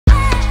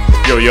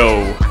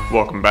Yo,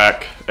 welcome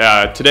back.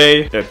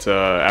 Today it's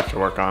after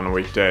work on a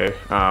weekday,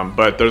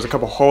 but there's a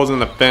couple holes in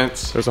the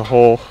fence. There's a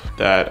hole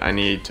that I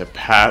need to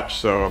patch,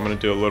 so I'm gonna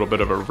do a little bit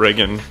of a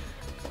rigging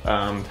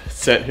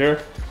set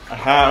here. I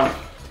have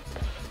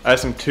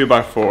some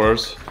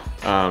 2x4s,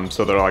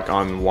 so they're like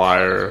on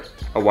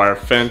a wire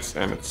fence,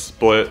 and it's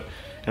split,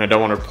 and I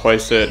don't want to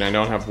replace it, and I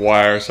don't have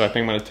wire, so I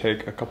think I'm gonna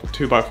take a couple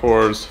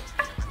 2x4s,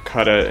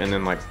 cut it, and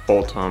then like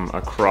bolt them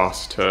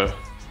across to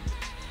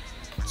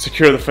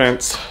secure the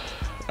fence.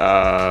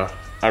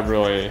 I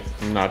really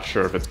am not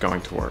sure if it's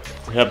going to work.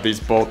 We have these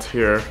bolts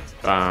here,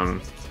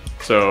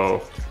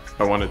 so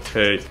I want to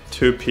take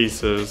 2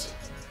 pieces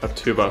of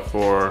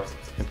 2x4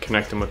 and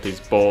connect them with these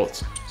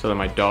bolts so that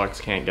my dogs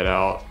can't get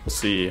out. We'll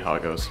see how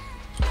it goes.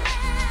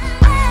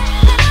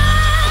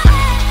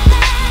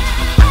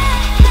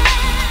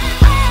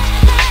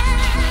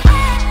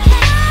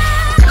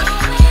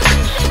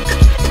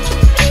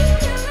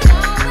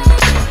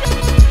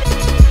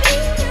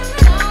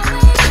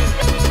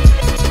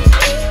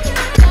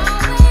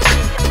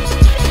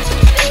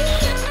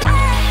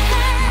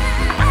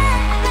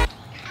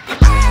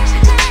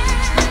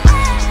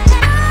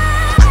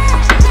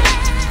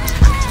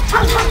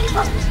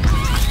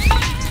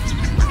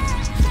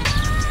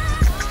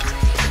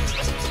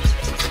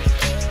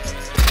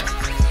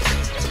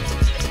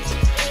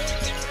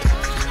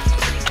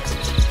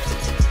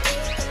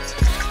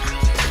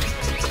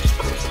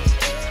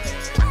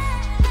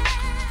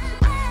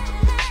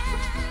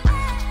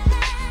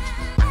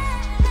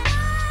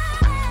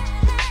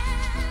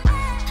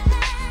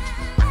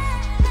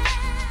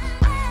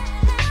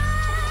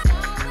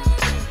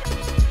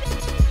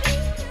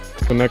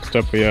 So next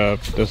up we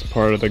have this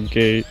part of the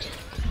gate,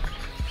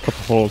 a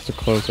couple holes to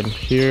close in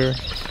here,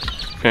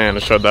 and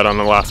I showed that on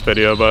the last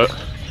video, but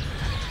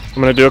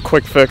I'm gonna do a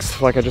quick fix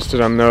like I just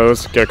did on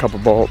those, get a couple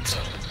bolts,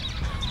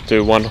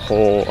 do 1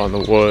 hole on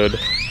the wood,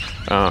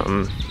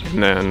 and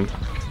then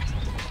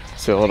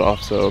seal it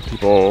off so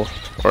people,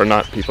 or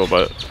not people,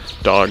 but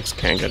dogs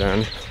can't get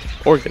in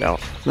or get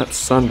out. That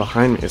sun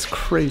behind me is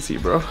crazy,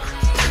 bro.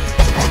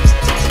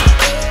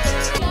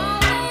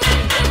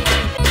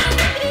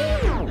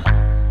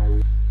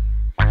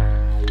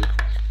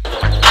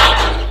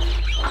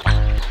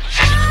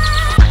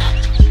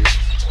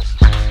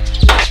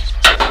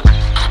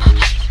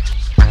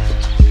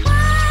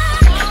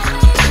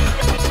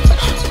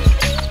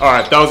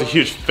 Alright, that was a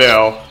huge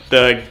fail.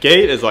 The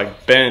gate is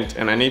like bent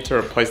and I need to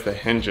replace the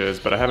hinges,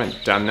 but I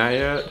haven't done that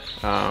yet.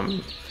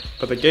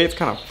 But the gate's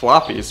kind of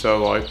floppy,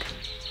 so like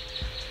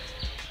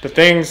the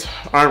things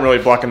aren't really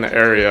blocking the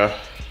area,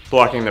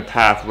 blocking the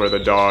path where the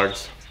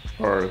dogs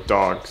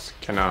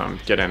can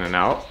get in and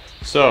out.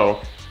 So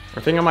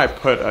I think I might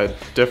put a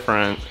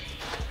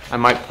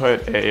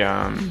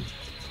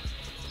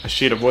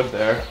sheet of wood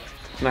there.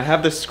 And I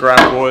have this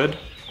scrap wood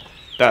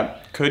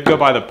that could go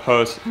by the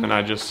post, and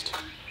I just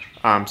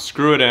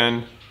screw it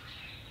in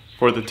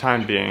for the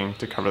time being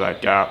to cover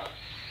that gap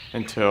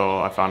until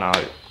I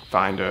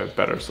find a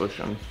better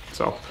solution.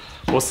 So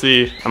we'll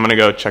see. I'm gonna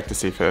go check to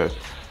see if it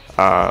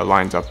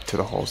lines up to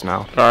the holes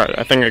now. All right,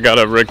 I think I got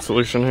a rig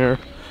solution here.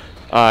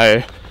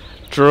 I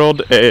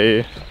drilled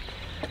a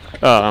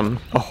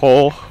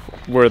hole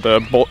where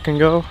the bolt can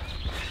go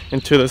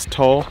into this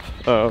tall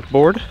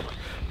board,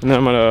 and then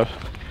I'm gonna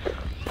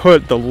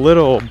put the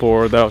little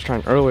board that I was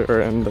trying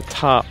earlier in the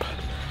top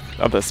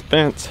of this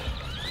fence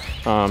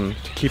to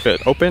keep it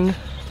open,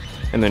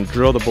 and then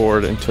drill the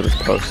board into this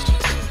post.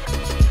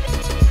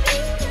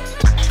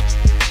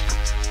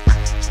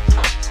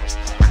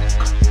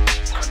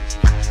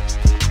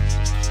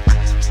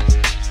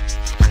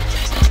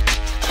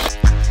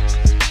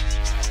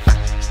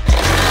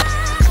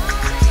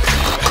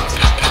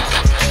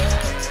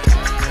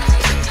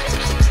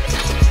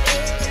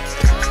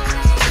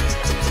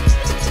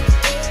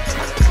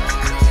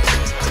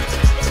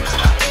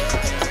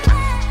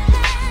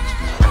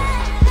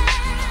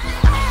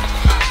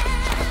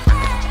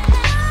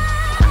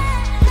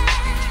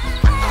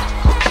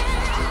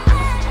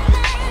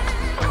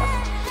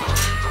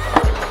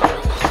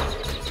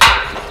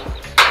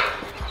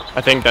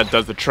 I think that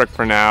does the trick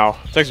for now.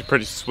 It's actually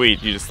pretty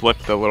sweet. You just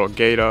lift the little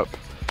gate up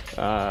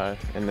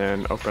and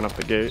then open up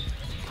the gate.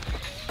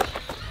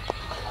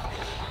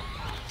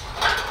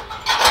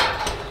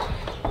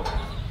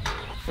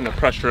 And the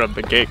pressure of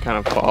the gate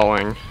kind of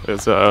falling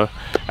is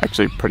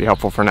actually pretty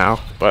helpful for now,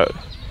 but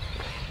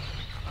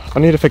I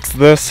need to fix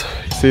this.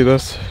 You see,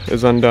 this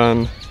is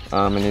undone.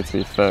 It needs to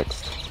be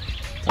fixed.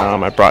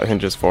 I brought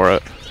hinges for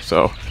it,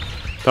 so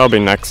that'll be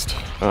next.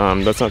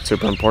 That's not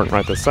super important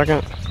right this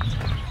second.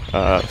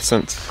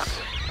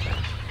 Since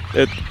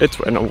it's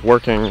in a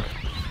working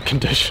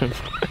condition.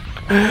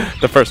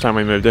 The first time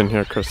we moved in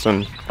here,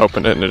 Kristen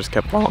opened it and it just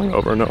kept falling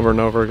over and over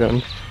and over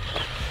again.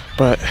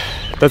 But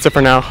that's it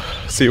for now.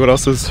 See what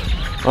else is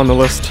on the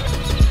list.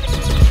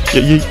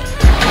 Yeet.